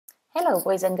Hello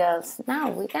boys and girls, now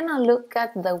we're gonna look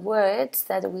at the words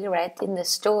that we read in the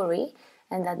story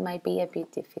and that might be a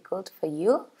bit difficult for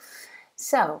you.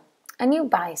 So, a new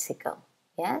bicycle,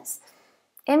 yes?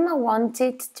 Emma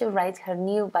wanted to ride her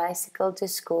new bicycle to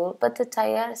school, but the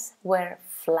tires were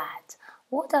flat.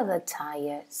 What are the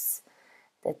tires?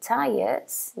 The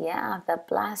tires, yeah, the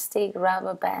plastic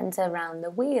rubber bands around the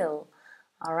wheel.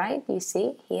 Alright, you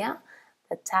see here,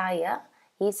 the tire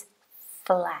is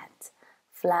flat.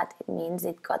 Flat, it means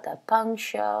it got a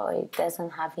puncture or it doesn't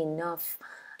have enough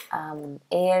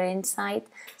air inside,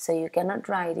 so you cannot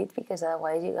ride it because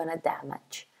otherwise you're gonna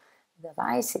damage the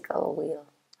bicycle wheel.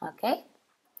 Okay?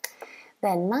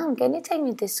 Then, Mom, can you take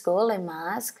me to school?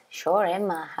 Emma asked. Sure,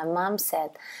 Emma, her mom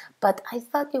said. But I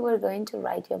thought you were going to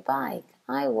ride your bike.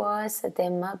 I was, said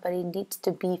Emma, but it needs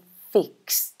to be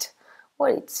fixed.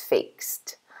 Well, it's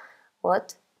fixed.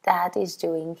 What Dad is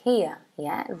doing here,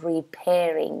 yeah,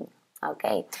 repairing.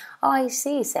 Okay. Oh, I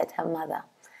see, said her mother.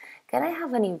 Can I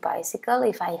have a new bicycle?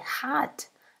 If I had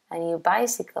a new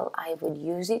bicycle, I would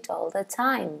use it all the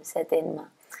time, said Emma.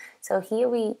 So here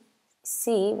we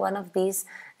see one of these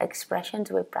expressions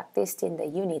we practiced in the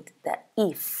unit, the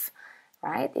if,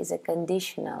 right, is a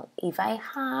conditional. If I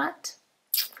had,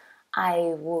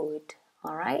 I would,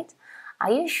 all right?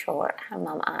 Are you sure? Her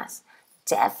mom asked.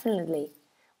 Definitely.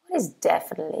 What is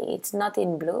definitely? It's not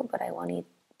in blue, but I wanted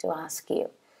to ask you.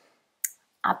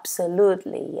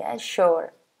 Absolutely, yeah,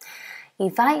 sure.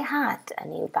 If I had a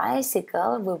new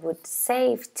bicycle, we would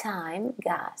save time,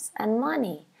 gas, and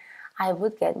money. I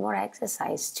would get more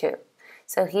exercise too.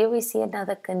 So here we see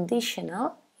another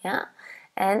conditional, yeah,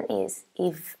 and is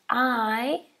if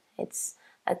I, it's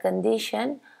a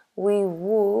condition, we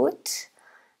would,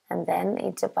 and then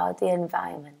it's about the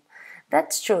environment.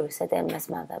 That's true, said Emma's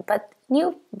mother, but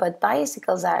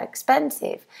bicycles are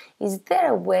expensive. Is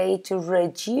there a way to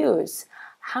reduce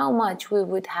how much we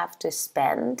would have to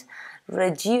spend?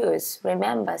 Reduce,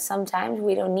 remember, sometimes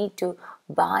we don't need to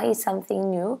buy something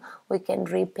new. We can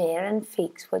repair and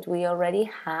fix what we already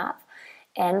have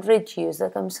and reduce the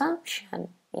consumption,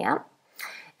 yeah?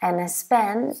 And a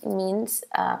spend means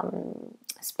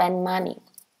spend money,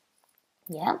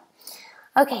 yeah?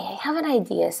 Okay, I have an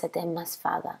idea, said Emma's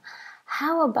father.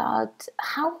 How about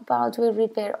we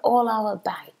repair all our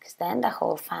bikes? Then the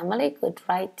whole family could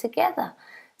ride together.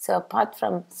 So apart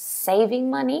from saving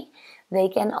money, they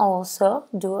can also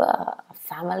do a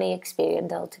family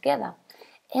experience all together.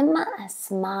 Emma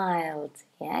smiled.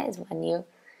 Yeah, it's when you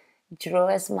draw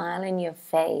a smile in your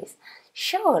face.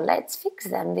 Sure, let's fix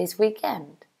them this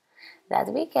weekend. That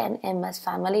weekend, Emma's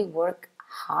family worked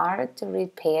hard to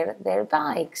repair their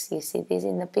bikes. You see this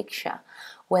in the picture.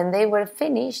 When they were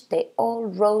finished, they all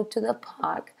rode to the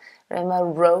park. Remember,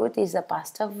 rode is the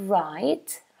past of ride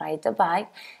the bike,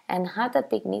 and had a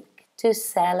picnic to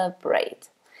celebrate.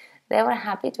 They were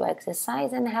happy to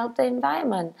exercise and help the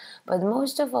environment, but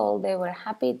most of all, they were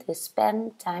happy to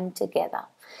spend time together.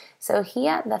 So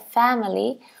here, the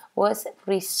family was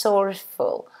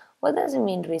resourceful. What does it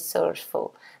mean,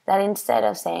 resourceful? That instead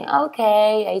of saying,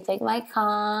 okay, I take my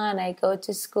car and I go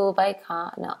to school by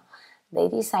car, no. They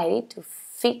decided to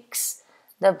fix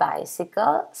the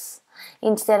bicycles.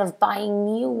 Instead of buying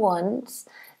new ones,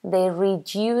 they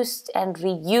reduced and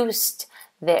reused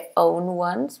their own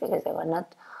ones because they were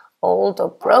not old or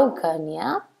broken,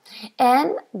 yeah?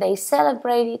 And they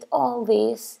celebrated all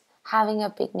this having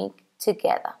a picnic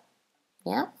together,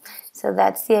 yeah? So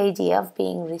that's the idea of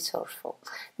being resourceful.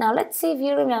 Now let's see if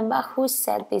you remember who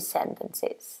said these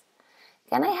sentences.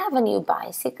 Can I have a new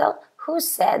bicycle? Who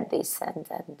said this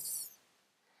sentence?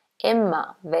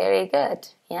 Emma, very good.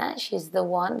 Yeah, she's the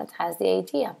one that has the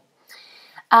idea.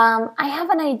 I have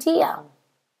an idea.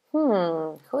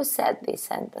 Who said this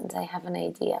sentence? I have an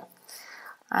idea.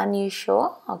 Aren't you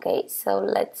sure? Okay, so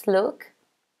let's look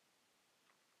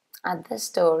at the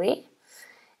story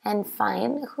and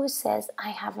find who says,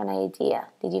 I have an idea.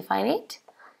 Did you find it?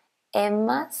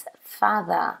 Emma's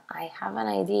father. I have an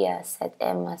idea, said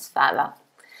Emma's father.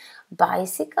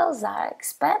 Bicycles are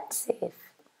expensive.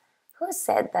 Who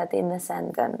said that in the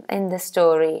sentence, in the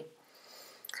story?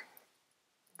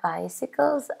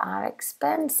 Bicycles are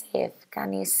expensive.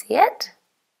 Can you see it?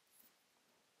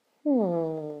 I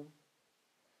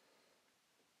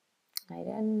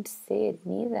don't see it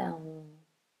neither.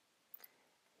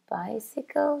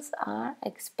 Bicycles are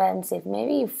expensive.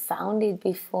 Maybe you found it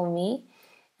before me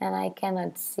and I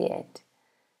cannot see it.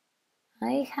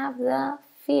 I have the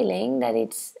feeling that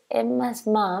it's Emma's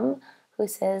mom who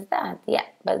says that. Yeah,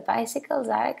 but bicycles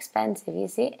are expensive. You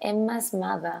see, Emma's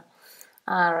mother.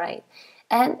 All right.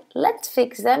 And let's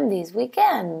fix them this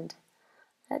weekend.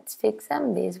 Let's fix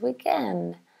them this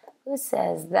weekend. Who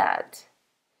says that?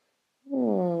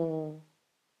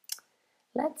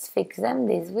 Let's fix them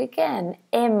this weekend.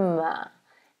 Emma.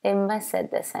 Emma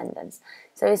said the sentence.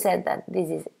 So we said that this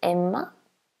is Emma.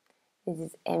 This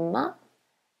is Emma.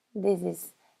 This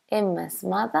is Emma's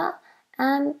mother.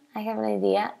 And I have an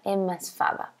idea, Emma's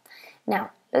father.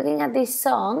 Now, looking at this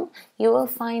song, you will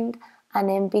find an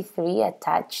MP3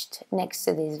 attached next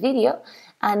to this video,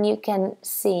 and you can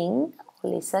sing or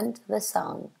listen to the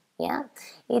song. Yeah,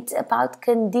 it's about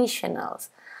conditionals.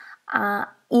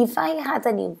 If I had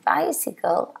a new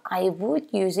bicycle, I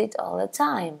would use it all the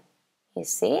time. You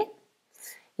see?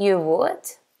 You would?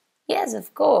 Yes,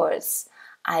 of course.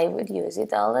 I would use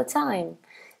it all the time.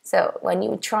 So when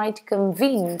you try to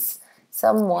convince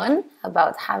someone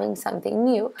about having something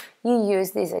new, you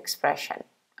use this expression.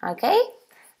 Okay?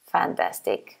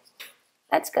 Fantastic.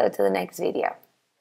 Let's go to the next video.